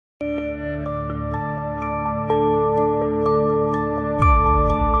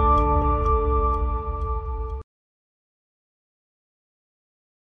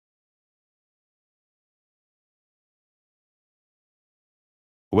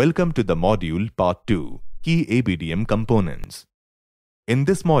Welcome to the module Part 2, Key ABDM Components. In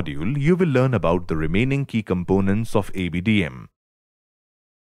this module, you will learn about the remaining key components of ABDM.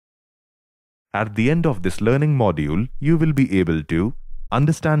 At the end of this learning module, you will be able to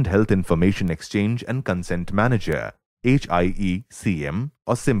understand Health Information Exchange and Consent Manager, HIECM,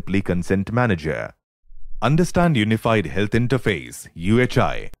 or simply Consent Manager. Understand Unified Health Interface,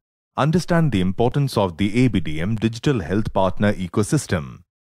 UHI. Understand the importance of the ABDM Digital Health Partner Ecosystem.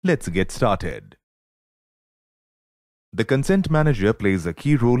 Let's get started. The Consent Manager plays a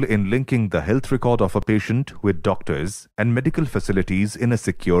key role in linking the health record of a patient with doctors and medical facilities in a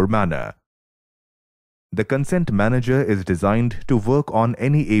secure manner. The Consent Manager is designed to work on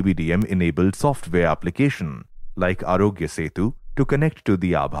any ABDM-enabled software application, like Arogya Setu, to connect to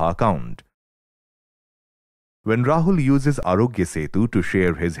the Aabha account. When Rahul uses Arogya Setu to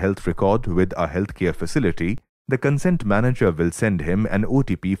share his health record with a healthcare facility, the Consent Manager will send him an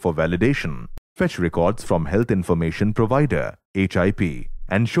OTP for validation, fetch records from Health Information Provider, HIP,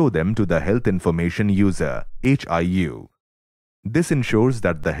 and show them to the Health Information User, HIU. This ensures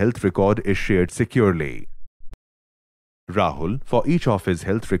that the health record is shared securely. Rahul, for each of his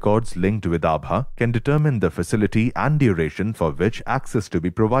health records linked with Aabha, can determine the facility and duration for which access to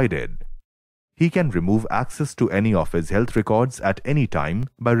be provided. He can remove access to any of his health records at any time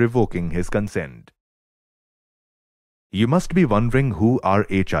by revoking his consent. You must be wondering who are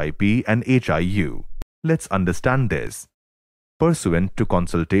HIP and HIU. Let's understand this. Pursuant to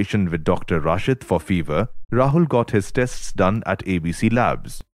consultation with Dr. Rashid for fever, Rahul got his tests done at ABC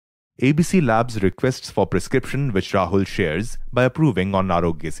Labs. ABC Labs requests for prescription which Rahul shares by approving on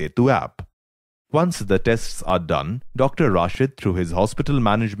Arogya Setu app. Once the tests are done, Dr. Rashid, through his hospital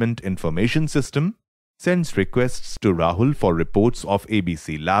management information system, sends requests to Rahul for reports of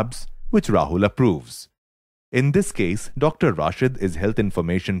ABC Labs, which Rahul approves. In this case, Dr. Rashid is Health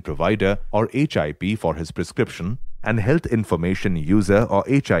Information Provider or HIP for his prescription and Health Information User or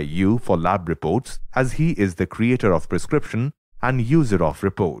HIU for lab reports, as he is the creator of prescription and user of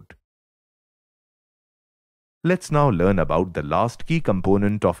report. Let's now learn about the last key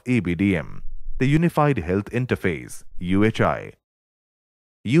component of ABDM, the Unified Health Interface, UHI.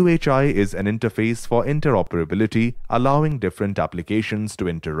 UHI is an interface for interoperability, allowing different applications to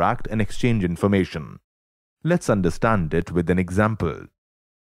interact and exchange information. Let's understand it with an example.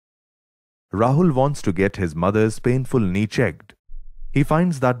 Rahul wants to get his mother's painful knee checked. He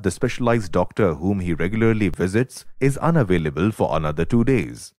finds that the specialized doctor whom he regularly visits is unavailable for another 2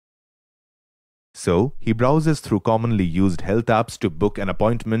 days. So, he browses through commonly used health apps to book an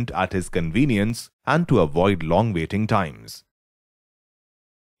appointment at his convenience and to avoid long waiting times.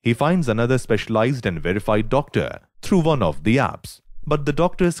 He finds another specialized and verified doctor through one of the apps, but the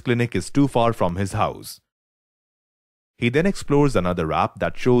doctor's clinic is too far from his house. He then explores another app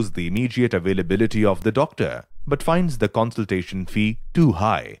that shows the immediate availability of the doctor, but finds the consultation fee too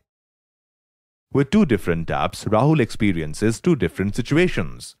high. With two different apps, Rahul experiences two different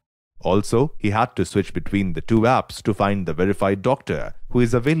situations. Also, he had to switch between the two apps to find the verified doctor who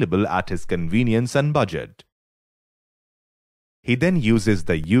is available at his convenience and budget. He then uses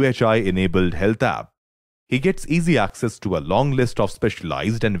the UHI-enabled health app. He gets easy access to a long list of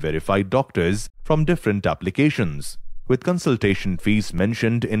specialized and verified doctors from different applications, with consultation fees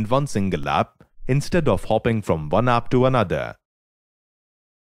mentioned in one single app instead of hopping from one app to another.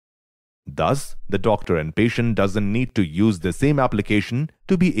 Thus, the doctor and patient doesn't need to use the same application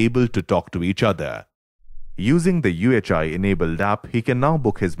to be able to talk to each other. Using the UHI-enabled app, he can now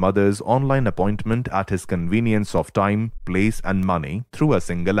book his mother's online appointment at his convenience of time, place, and money through a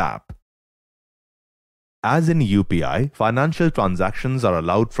single app. As in UPI, financial transactions are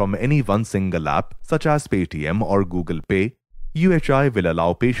allowed from any one single app such as Paytm or Google Pay. UHI will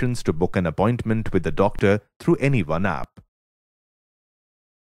allow patients to book an appointment with the doctor through any one app.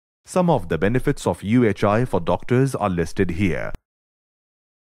 Some of the benefits of UHI for doctors are listed here.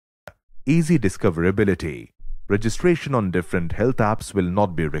 Easy discoverability. Registration on different health apps will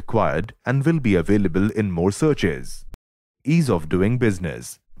not be required and will be available in more searches. Ease of doing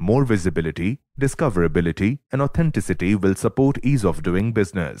business. More visibility, discoverability, and authenticity will support ease of doing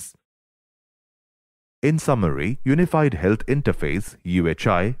business. In summary, Unified Health Interface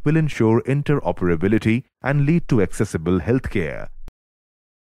 (UHI) will ensure interoperability and lead to accessible healthcare.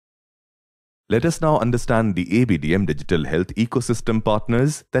 Let us now understand the ABDM Digital Health Ecosystem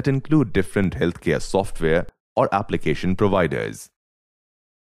partners that include different healthcare software or application providers.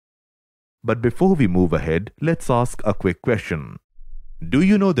 But before we move ahead, let's ask a quick question. Do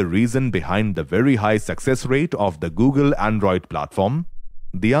you know the reason behind the very high success rate of the Google Android platform?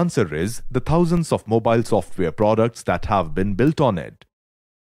 The answer is the thousands of mobile software products that have been built on it.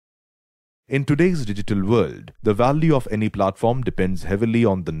 In today's digital world, the value of any platform depends heavily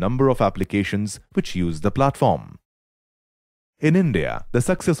on the number of applications which use the platform. In India, the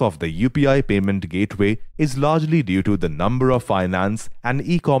success of the UPI payment gateway is largely due to the number of finance and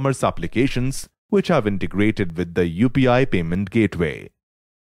e-commerce applications which have integrated with the UPI payment gateway.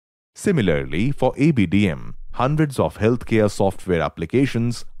 Similarly, for ABDM, hundreds of healthcare software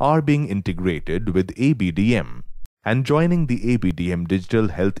applications are being integrated with ABDM and joining the ABDM digital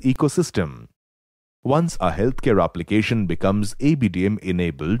health ecosystem. Once a healthcare application becomes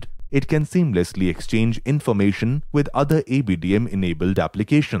ABDM-enabled, it can seamlessly exchange information with other ABDM-enabled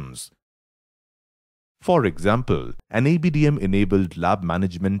applications. For example, an ABDM-enabled lab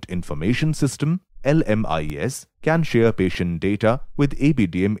management information system LMIS can share patient data with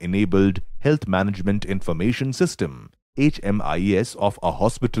ABDM-enabled health management information system HMIS of a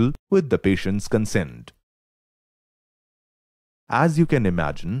hospital with the patient's consent. As you can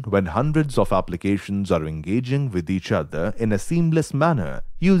imagine, when hundreds of applications are engaging with each other in a seamless manner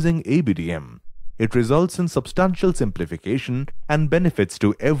using ABDM, it results in substantial simplification and benefits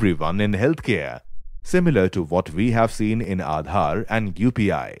to everyone in healthcare, similar to what we have seen in Aadhaar and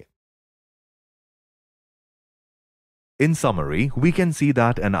UPI. In summary, we can see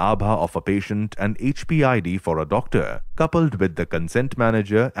that an Aabha of a patient and HPID for a doctor, coupled with the consent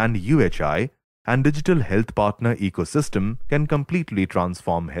manager and UHI, and digital health partner ecosystem can completely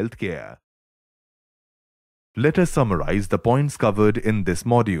transform healthcare. Let us summarize the points covered in this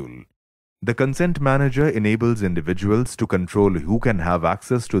module. The consent manager enables individuals to control who can have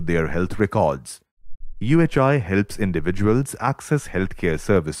access to their health records. UHI helps individuals access healthcare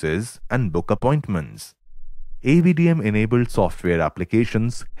services and book appointments. ABDM-enabled software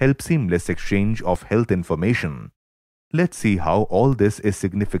applications help seamless exchange of health information. Let's see how all this is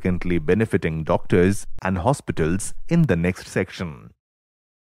significantly benefiting doctors and hospitals in the next section.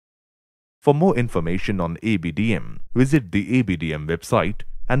 For more information on ABDM, visit the ABDM website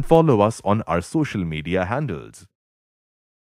and follow us on our social media handles.